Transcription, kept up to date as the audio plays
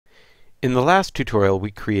In the last tutorial,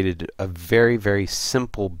 we created a very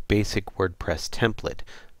simple basic WordPress template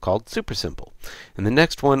called Super Simple. In the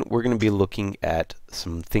next one, we're going to be looking at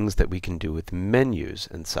some things that we can do with menus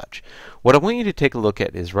and such. What I want you to take a look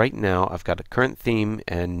at is right now I've got a current theme,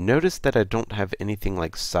 and notice that I don't have anything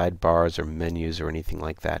like sidebars or menus or anything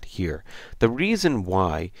like that here. The reason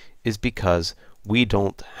why is because we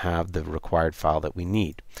don't have the required file that we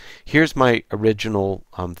need. Here's my original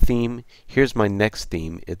theme. Here's my next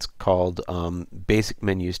theme. It's called Basic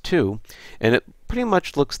Menus 2, and it pretty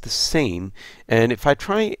much looks the same. And if I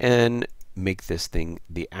try and make this thing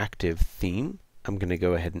the active theme, I'm going to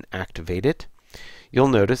go ahead and activate it. You'll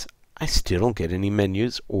notice I still don't get any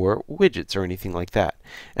menus or widgets or anything like that.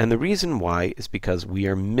 And the reason why is because we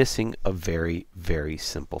are missing a very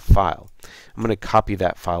simple file. I'm going to copy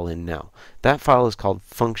that file in now. That file is called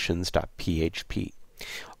functions.php.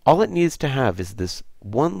 All it needs to have is this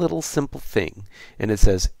one little simple thing, and it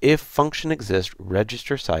says if function exists,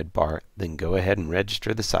 register sidebar, then go ahead and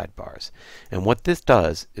register the sidebars. And what this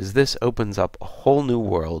does is this opens up a whole new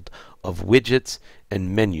world of widgets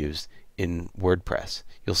and menus in WordPress.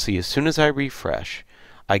 You'll see as soon as I refresh,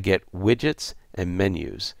 I get widgets and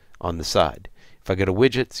menus on the side. If I go to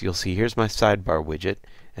widgets, you'll see here's my sidebar widget,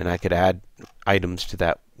 and I could add items to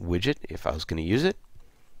that widget if I was going to use it.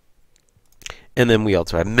 And then we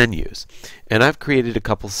also have menus. And I've created a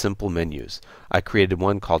couple simple menus. I created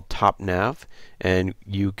one called Top Nav, and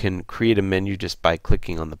you can create a menu just by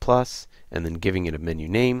clicking on the plus and then giving it a menu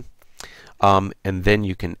name. And then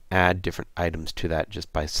you can add different items to that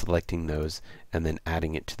just by selecting those and then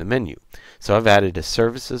adding it to the menu. So I've added a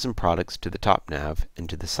services and products to the top nav, and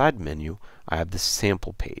to the side menu I have the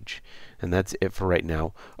sample page. And that's it for right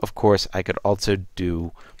now. Of course, I could also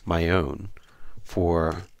do my own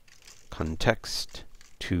for context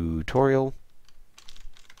tutorial,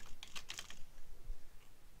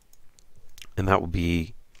 and that will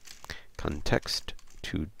be context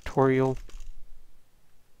tutorial.com.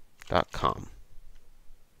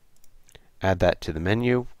 Add that to the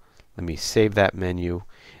menu. Let me save that menu,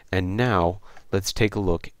 and now let's take a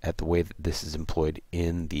look at the way that this is employed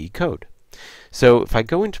in the code. So if I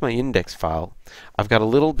go into my index file, I've got a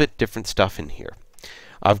little bit different stuff in here.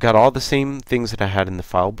 I've got all the same things that I had in the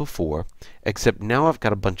file before, except now I've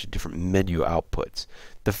got a bunch of different menu outputs.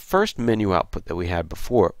 The first menu output that we had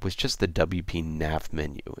before was just the WP nav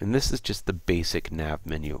menu, and this is just the basic nav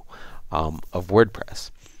menu of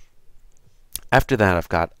WordPress. After that, I've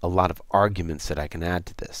got a lot of arguments that I can add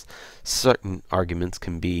to this. Certain arguments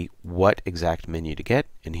can be what exact menu to get,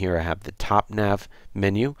 and here I have the top nav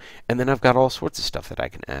menu, and then I've got all sorts of stuff that I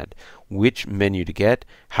can add. Which menu to get,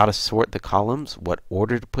 how to sort the columns, what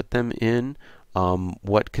order to put them in,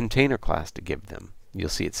 what container class to give them. You'll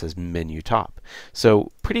see it says menu top.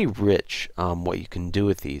 So pretty rich what you can do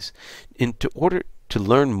with these. In order to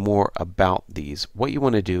learn more about these, what you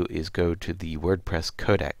want to do is go to the WordPress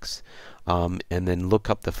codex and then look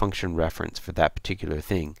up the function reference for that particular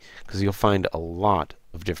thing, because you'll find a lot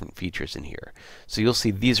of different features in here. So you'll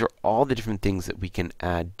see these are all the different things that we can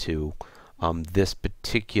add to this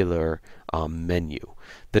particular menu.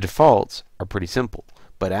 The defaults are pretty simple,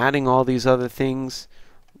 but adding all these other things,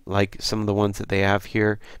 like some of the ones that they have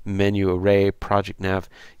here, menu array, project nav,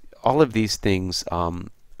 all of these things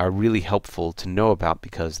are really helpful to know about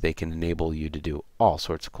because they can enable you to do all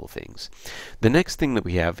sorts of cool things. The next thing that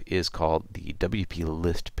we have is called the WP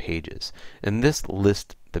list pages, and this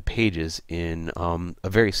lists the pages in a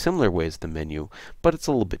very similar way as the menu, but it's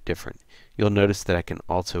a little bit different. You'll notice that I can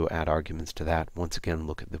also add arguments to that. Once again,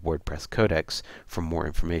 look at the WordPress codex for more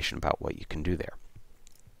information about what you can do there.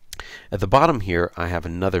 At the bottom here, I have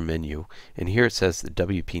another menu, and here it says the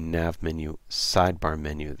WP nav menu sidebar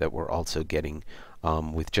menu that we're also getting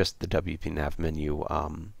with just the WP nav menu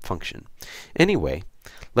function. Anyway,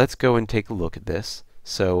 let's go and take a look at this.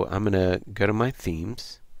 So I'm going to go to my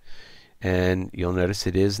themes, and you'll notice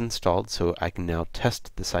it is installed, so I can now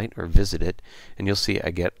test the site or visit it, and you'll see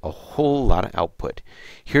I get a whole lot of output.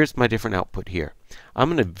 Here's my different output here. I'm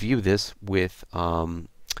going to view this with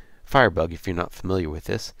Firebug if you're not familiar with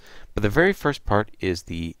this, but the very first part is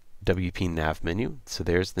the WP nav menu. So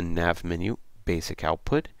there's the nav menu basic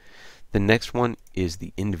output. The next one is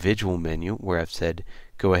the individual menu, where I've said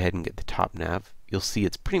go ahead and get the top nav. You'll see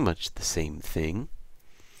it's pretty much the same thing.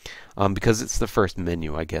 Because it's the first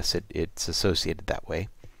menu, I guess it's associated that way.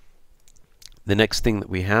 The next thing that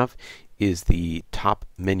we have is the top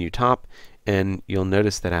menu top, and you'll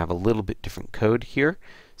notice that I have a little bit different code here.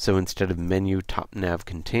 So instead of menu top nav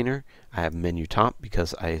container, I have menu top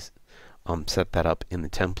because I set that up in the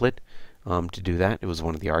template to do that. It was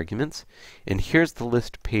one of the arguments. And here's the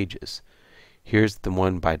list pages. Here's the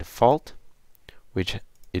one by default, which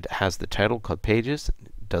it has the title called Pages,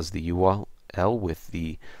 it does the URL with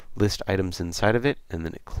the list items inside of it, and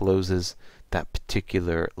then it closes that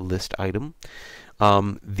particular list item.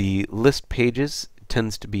 The list pages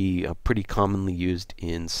tends to be pretty commonly used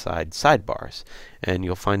inside sidebars, and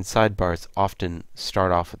you'll find sidebars often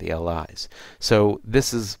start off with the LIs. So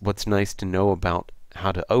this is what's nice to know about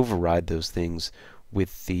how to override those things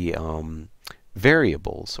with the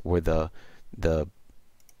variables, or the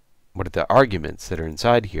what are the arguments that are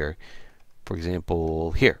inside here. For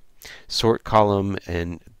example, here, sort column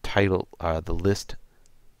and title, the list,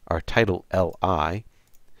 our title LI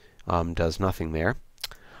does nothing there.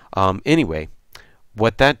 Anyway,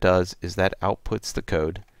 what that does is that outputs the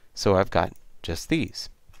code, so I've got just these.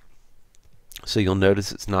 So you'll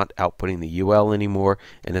notice it's not outputting the UL anymore,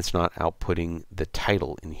 and it's not outputting the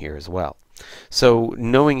title in here as well. So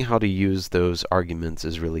knowing how to use those arguments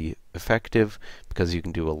is really effective, because you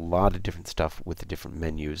can do a lot of different stuff with the different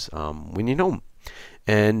menus when you know them.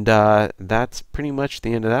 And that's pretty much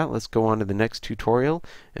the end of that. Let's go on to the next tutorial,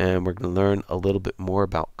 and we're going to learn a little bit more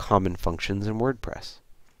about common functions in WordPress.